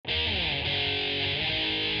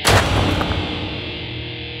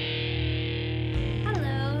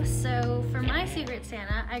Secret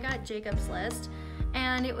Santa, I got Jacob's list,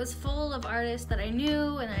 and it was full of artists that I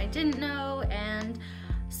knew and I didn't know, and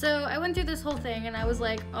so I went through this whole thing and I was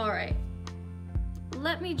like, alright,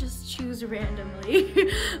 let me just choose randomly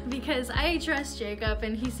because I trust Jacob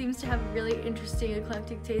and he seems to have a really interesting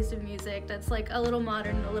eclectic taste of music that's like a little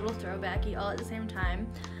modern, a little throwbacky all at the same time.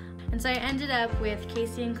 And so I ended up with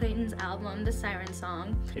Kacy and Clayton's album, the Siren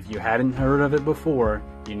song. If you hadn't heard of it before,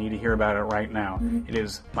 you need to hear about it right now. It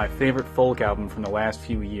is my favorite folk album from the last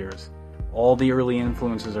few years. All the early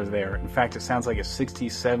influences are there. In fact, it sounds like a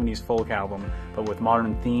 60s, 70s folk album, but with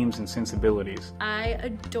modern themes and sensibilities. I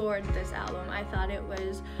adored this album. I thought it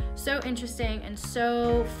was so interesting and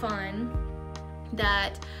so fun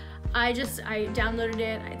that I downloaded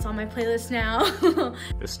it. It's on my playlist now.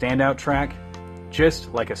 The standout track,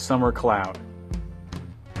 Just Like a Summer Cloud.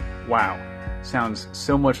 Wow. Sounds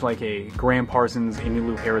so much like a Graham Parsons,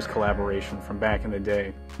 Emmylou Harris collaboration from back in the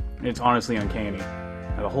day. It's honestly uncanny.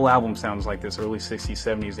 Now, the whole album sounds like this early 60s,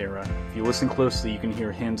 70s era. If you listen closely, you can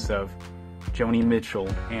hear hints of Joni Mitchell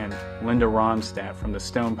and Linda Ronstadt from the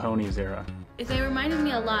Stone Ponies era. They reminded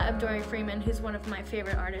me a lot of Dory Freeman, who's one of my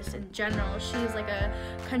favorite artists in general. She's like a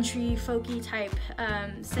country folky type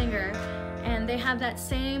singer, and they have that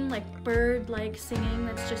same like bird-like singing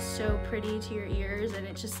that's just so pretty to your ears, and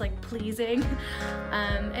it's just like pleasing.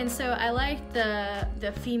 And so I like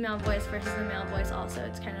the female voice versus the male voice also.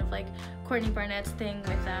 It's kind of like Courtney Barnett's thing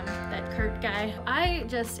with that Kurt guy.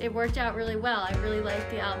 It worked out really well. I really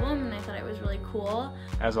liked the album and I thought it was really cool.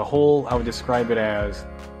 As a whole, I would describe it as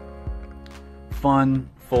fun,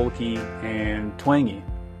 folky, and twangy,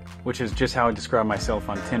 which is just how I describe myself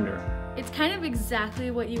on Tinder. It's kind of exactly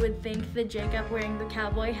what you would think the Jacob wearing the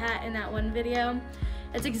cowboy hat in that one video.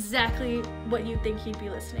 It's exactly what you'd think he'd be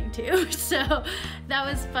listening to. So that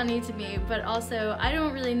was funny to me, but also I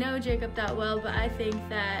don't really know Jacob that well, but I think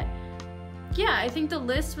that, yeah, I think the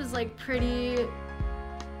list was like pretty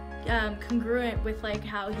congruent with like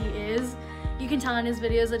how he is. You can tell in his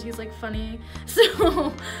videos that he's like funny,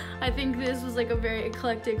 so I think this was like a very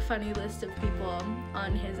eclectic, funny list of people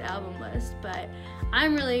on his album list. But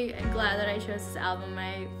I'm really glad that I chose this album.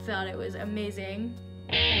 I thought it was amazing.